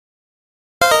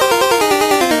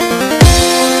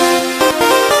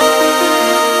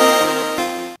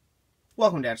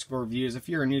Welcome to Afterscore Reviews. If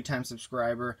you're a new-time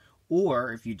subscriber,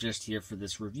 or if you're just here for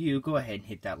this review, go ahead and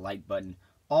hit that like button.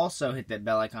 Also, hit that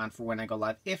bell icon for when I go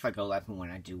live, if I go live, and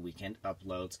when I do weekend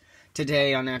uploads.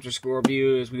 Today on Afterscore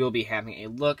Reviews, we will be having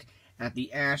a look at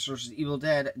the Ash vs. Evil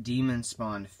Dead Demon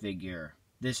Spawn figure.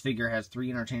 This figure has 3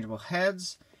 interchangeable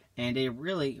heads and a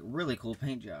really cool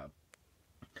paint job.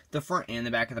 The front and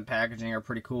the back of the packaging are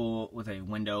pretty cool with a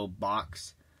window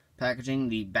box packaging.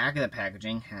 The back of the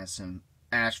packaging has some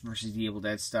Ash vs. Evil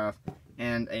Dead stuff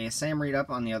and a Sam read up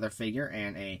on the other figure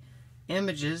and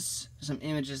some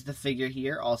images. The figure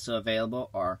here also available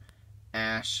are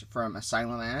Ash from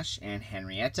Asylum Ash and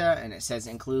Henrietta, and it says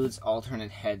includes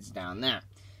alternate heads down there.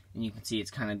 And you can see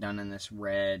it's kind of done in this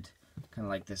red, kind of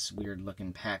like this weird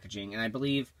looking packaging. And I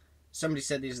believe somebody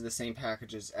said these are the same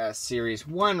packages as Series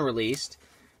 1 released.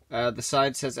 The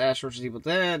side says Ash vs. Evil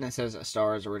Dead, and it says A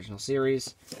Star's Original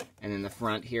Series. And then the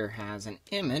front here has an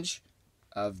image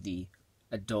of the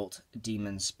adult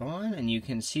Demon Spawn, and you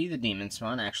can see the Demon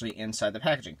Spawn actually inside the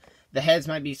packaging. The heads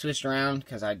might be switched around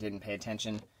because I didn't pay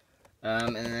attention.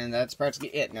 And then that's practically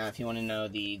it. Now, if you want to know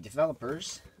the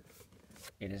developers,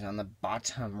 it is on the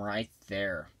bottom right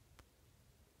there.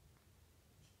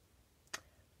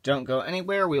 Don't go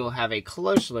anywhere. We will have a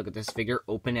closer look at this figure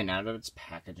open and out of its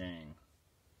packaging.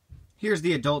 Here's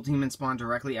the adult Demon Spawn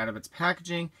directly out of its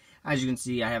packaging. As you can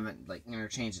see, I haven't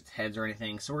interchanged its heads or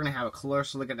anything, so we're going to have a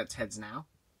closer look at its heads now.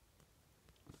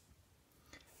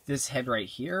 This head right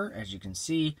here, as you can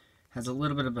see, has a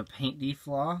little bit of a paint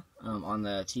deflaw on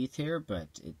the teeth here, but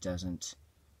it doesn't,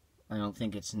 I don't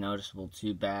think it's noticeable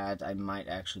too bad. I might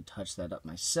actually touch that up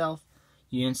myself.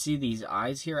 You can see these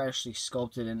eyes here actually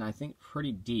sculpted in, I think,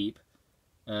 pretty deep.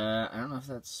 I don't know if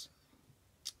that's,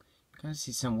 kind of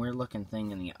see some weird looking thing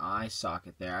in the eye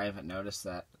socket there. I haven't noticed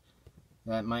that.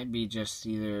 That might be just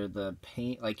either the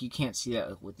paint, like you can't see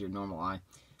that with your normal eye.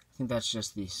 I think that's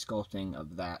just the sculpting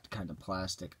of that kind of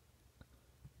plastic.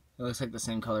 It looks like the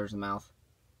same color as the mouth.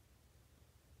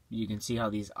 You can see how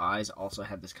these eyes also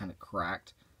have this kind of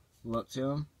cracked look to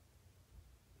them.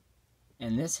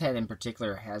 And this head in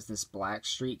particular has this black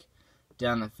streak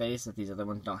down the face that these other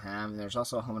ones don't have. And there's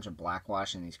also a whole bunch of black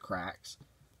wash in these cracks.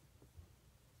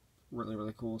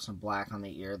 Really cool. Some black on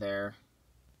the ear there.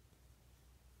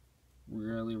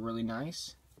 Really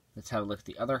nice. Let's have a look at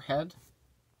the other head.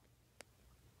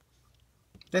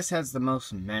 This head's the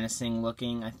most menacing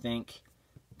looking, I think.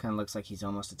 Kind of looks like he's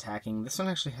almost attacking. This one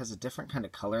actually has a different kind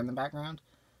of color in the background.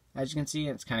 As you can see,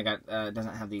 it's kind of got,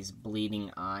 doesn't have these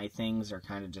bleeding eye things. They're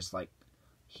kind of just like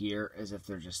here, as if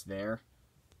they're just there.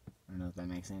 I don't know if that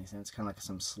makes any sense. Kind of like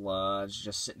some sludge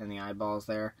just sitting in the eyeballs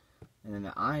there. And then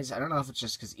the eyes, I don't know if it's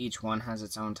just because each one has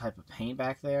its own type of paint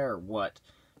back there or what.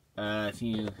 If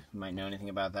you might know anything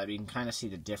about that, but you can kind of see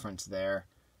the difference there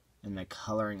in the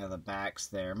coloring of the backs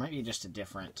there. It might be just a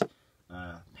different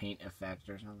paint effect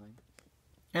or something.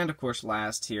 And of course,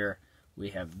 last here, we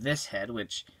have this head,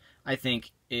 which I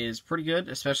think is pretty good,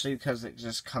 especially because it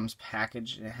just comes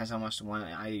packaged. It has almost one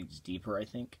eye deeper, I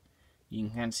think. You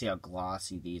can kind of see how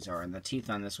glossy these are, and the teeth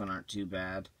on this one aren't too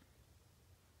bad.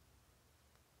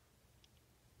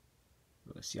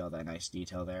 Really see all that nice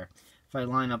detail there. If I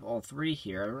line up all 3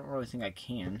 here, I don't really think I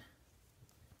can.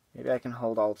 Maybe I can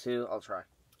hold all 2. I'll try.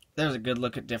 There's a good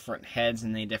look at different heads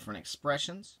and the different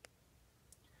expressions.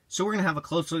 So we're going to have a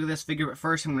close look at this figure, but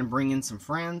first I'm going to bring in some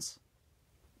friends.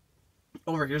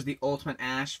 Over here's the Ultimate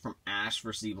Ash from Ash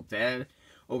vs. Evil Dead.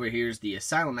 Over here's the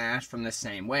Asylum Ash from the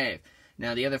same wave.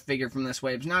 Now the other figure from this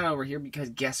wave is not over here because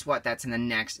guess what? That's in the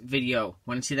next video.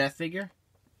 Want to see that figure?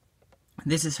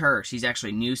 This is her. She's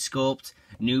actually new sculpt,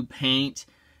 new paint,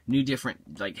 new different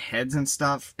heads and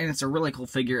stuff, and it's a really cool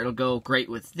figure. It'll go great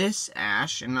with this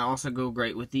Ash, and it'll also go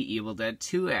great with the Evil Dead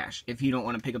 2 Ash, if you don't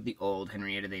want to pick up the old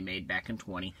Henrietta they made back in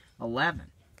 2011.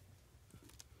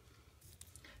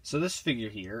 So this figure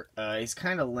here is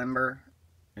kind of limber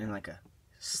in like a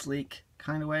sleek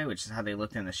kind of way, which is how they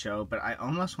looked in the show, but I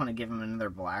almost want to give him another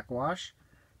black wash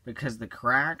because the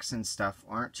cracks and stuff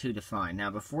aren't too defined.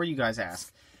 Now, before you guys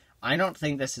ask, I don't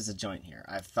think this is a joint here.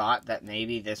 I've thought that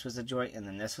maybe this was a joint and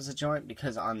then this was a joint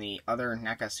because on the other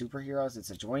NECA superheroes it's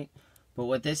a joint. But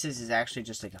what this is actually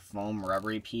just like a foam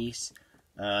rubbery piece.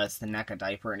 It's the NECA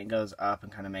diaper and it goes up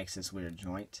and kind of makes this weird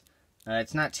joint.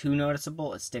 It's not too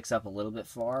noticeable. It sticks up a little bit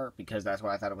far because that's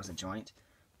why I thought it was a joint.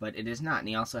 But it is not. And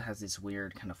he also has this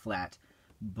weird kind of flat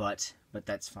butt, but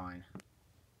that's fine.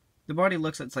 The body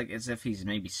looks as if he's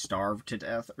maybe starved to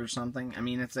death or something. I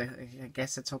mean, I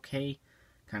guess it's okay.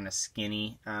 Kind of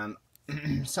skinny.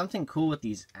 Something cool with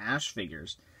these Ash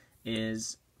figures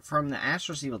is from the Ash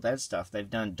vs. Evil Dead stuff, they've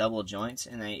done double joints,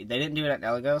 and they didn't do it at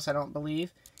Elagos, I don't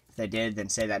believe, If they did, then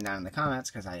say that down in the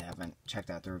comments, because I haven't checked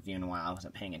out the review in a while. I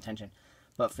wasn't paying attention.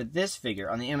 But for this figure,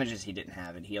 on the images, he didn't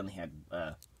have it. He only had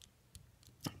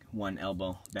one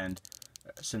elbow bend,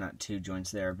 so not 2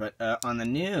 joints there. But on the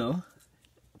new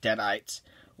Deadites,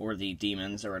 or the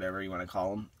demons, or whatever you want to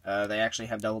call them, they actually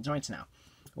have double joints now,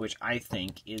 which I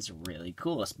think is really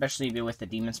cool, especially with the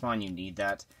demon spawn. You need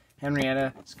that.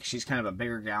 Henrietta, she's kind of a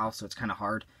bigger gal, so it's kind of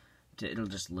hard. It'll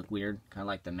just look weird, kind of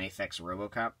like the Mafex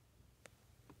RoboCop.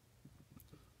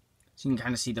 So you can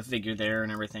kind of see the figure there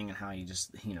and everything, and how he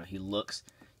just, he looks.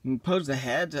 You can pose the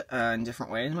head in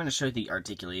different ways. I'm going to show you the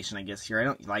articulation, I guess, here. I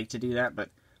don't like to do that, but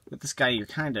with this guy, you're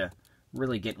kind of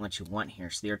really getting what you want here.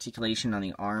 So the articulation on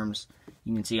the arms,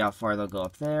 you can see how far they'll go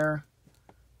up there.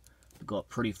 They'll go up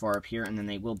pretty far up here, and then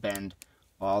they will bend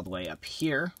all the way up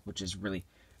here, which is really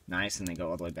nice, and they go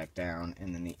all the way back down.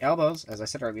 And then the elbows, as I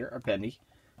said earlier, are bendy.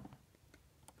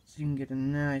 So you can get a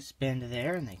nice bend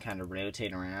there, and they kind of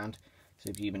rotate around. So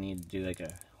if you even need to do like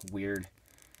a weird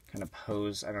kind of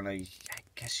pose, I don't know, I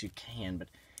guess you can, but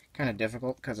kind of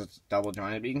difficult because it's double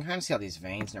jointed. But you can kind of see how these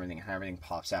veins and everything, how everything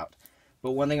pops out.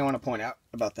 But one thing I want to point out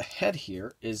about the head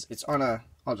here is it's on a,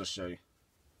 I'll just show you.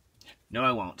 No,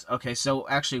 I won't. Okay, so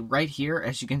actually right here,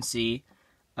 as you can see,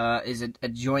 is a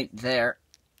joint there,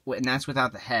 and that's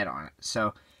without the head on it.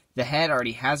 So the head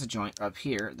already has a joint up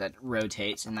here that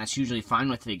rotates, and that's usually fine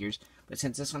with figures. But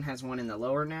since this one has one in the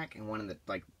lower neck and one in the,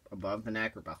 like, above the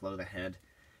neck or below the head,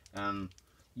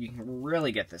 you can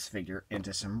really get this figure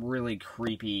into some really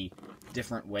creepy,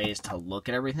 different ways to look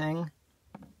at everything.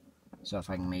 So if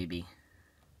I can maybe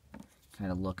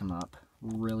kind of look him up,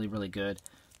 really, really good.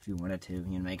 If you wanted to,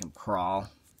 make him crawl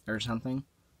or something,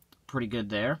 pretty good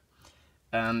there.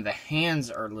 The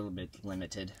hands are a little bit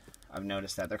limited. I've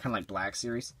noticed that they're kind of like Black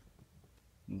Series.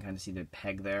 You can kind of see the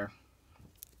peg there.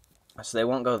 So they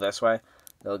won't go this way.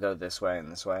 They'll go this way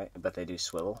and this way, but they do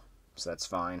swivel, so that's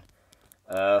fine.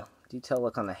 Detail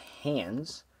look on the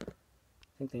hands. I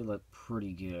think they look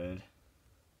pretty good.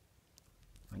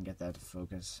 I can get that to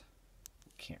focus.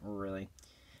 Can't really.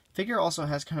 Figure also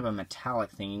has kind of a metallic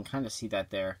thing. You can kind of see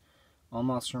that there.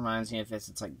 Almost reminds me of this.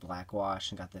 It's like black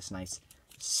wash and got this nice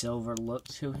silver look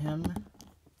to him.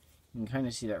 You can kind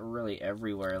of see that really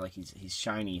everywhere. Like he's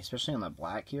shiny, especially on the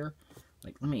black here.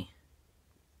 Like, let me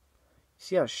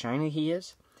see how shiny he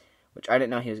is, which I didn't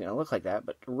know he was going to look like that,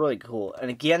 but really cool. And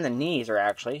again, the knees are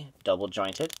actually double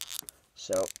jointed,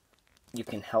 so you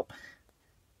can help,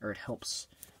 or it helps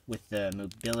with the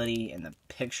mobility and the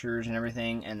pictures and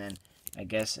everything. And then I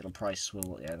guess it'll probably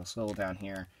swivel. Yeah, it'll swivel down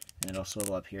here, and it'll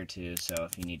swivel up here too. So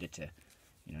if you needed to,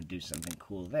 do something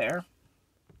cool there.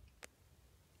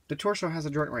 The torso has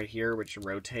a joint right here which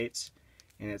rotates,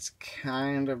 and it's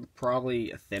kind of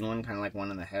probably a thin one, kind of like one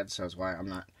in the head. So that's why I'm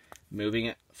not moving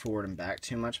it forward and back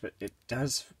too much, but it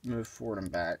does move forward and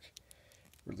back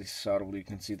really subtly. You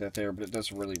can see that there, but it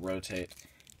does really rotate,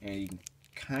 and you can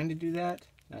kind of do that,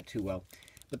 not too well.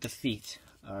 But the feet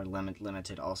are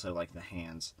limited also, like the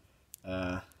hands.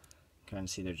 Kind of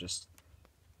see they're just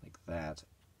like that.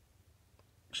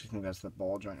 Actually, I think that's the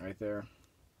ball joint right there.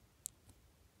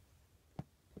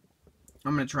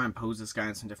 I'm going to try and pose this guy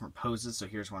in some different poses, so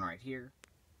here's one right here.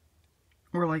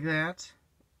 Or like that.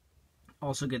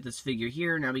 Also get this figure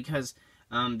here. Now, because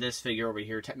this figure over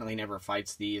here technically never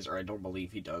fights these, or I don't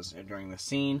believe he does during the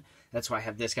scene, that's why I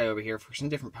have this guy over here for some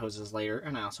different poses later,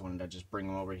 and I also wanted to just bring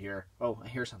him over here. Oh, I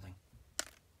hear something.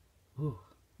 Ooh.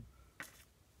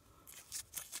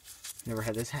 Never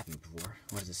had this happen before.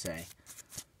 What does it say?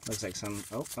 Looks like some,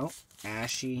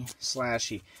 ashy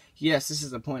slashy. Yes, this is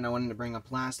the point I wanted to bring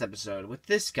up last episode. With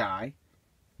this guy,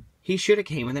 he should have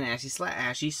came with an ashy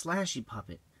slashy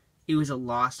puppet. It was a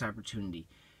lost opportunity.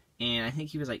 And I think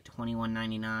he was like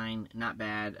 $21.99. Not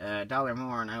bad. $1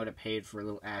 more, and I would have paid for a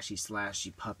little ashy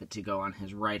slashy puppet to go on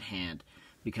his right hand.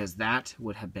 Because that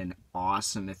would have been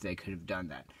awesome if they could have done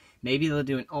that. Maybe they'll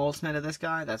do an ultimate of this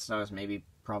guy. That's what I was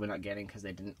probably not getting, because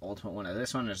they did an ultimate one of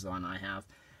this one. Is the one I have.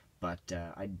 But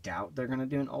I doubt they're going to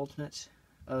do an ultimate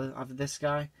of this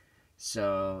guy.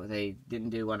 So they didn't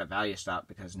do one at Value Stop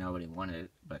because nobody wanted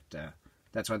it. But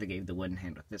that's why they gave the wooden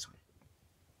hand with this one.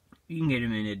 You can get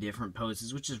him into different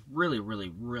poses, which is really,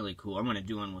 really, really cool. I'm going to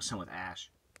do one with some with Ash.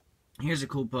 Here's a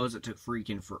cool pose that took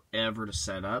freaking forever to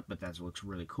set up, but that looks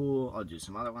really cool. I'll do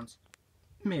some other ones.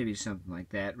 Maybe something like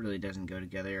that. Really doesn't go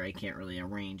together. I can't really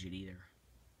arrange it either.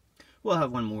 We'll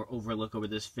have one more overlook over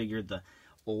this figure. The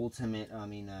adult and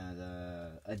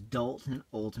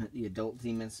ultimate, the adult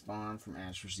demon spawn from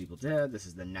Ash vs. Evil Dead. This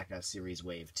is the NECA Series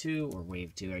Wave 2, or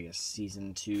Wave 2, I guess,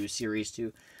 Season 2, Series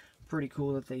 2. Pretty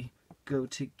cool that they go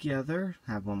together.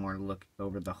 Have one more look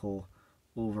over the whole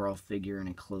overall figure in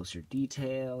a closer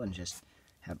detail, and just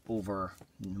have over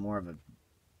more of a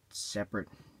separate,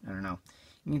 I don't know.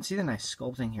 You can see the nice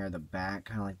sculpting here, the back,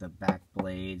 kind of like the back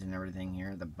blades and everything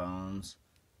here, the bones.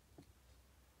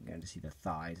 You got to see the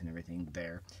thighs and everything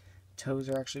there. Toes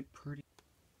are actually pretty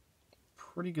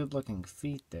good looking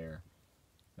feet there.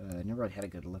 I never really had a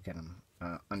good look at them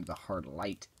under the hard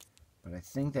light, but I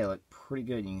think they look pretty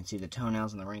good. You can see the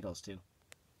toenails and the wrinkles too.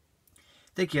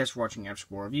 Thank you guys for watching After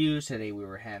School Reviews. Today we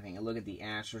were having a look at the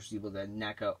Ash vs. Evil Dead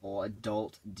NECA All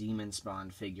Adult Demon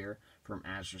Spawn figure from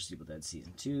Ash vs. Evil Dead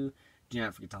Season 2. Do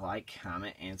not forget to like,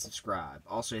 comment, and subscribe.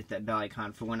 Also hit that bell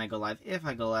icon for when I go live, if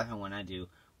I go live, and when I do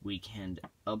weekend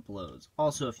uploads.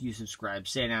 Also, if you subscribe,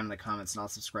 say it down in the comments and I'll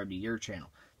subscribe to your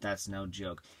channel. That's no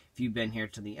joke. If you've been here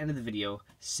to the end of the video,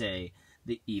 say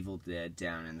the Evil Dead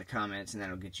down in the comments, and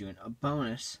that'll get you a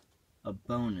bonus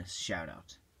shout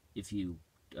out. If you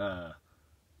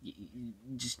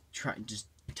just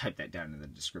type that down in the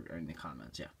description or in the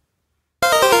comments. Yeah.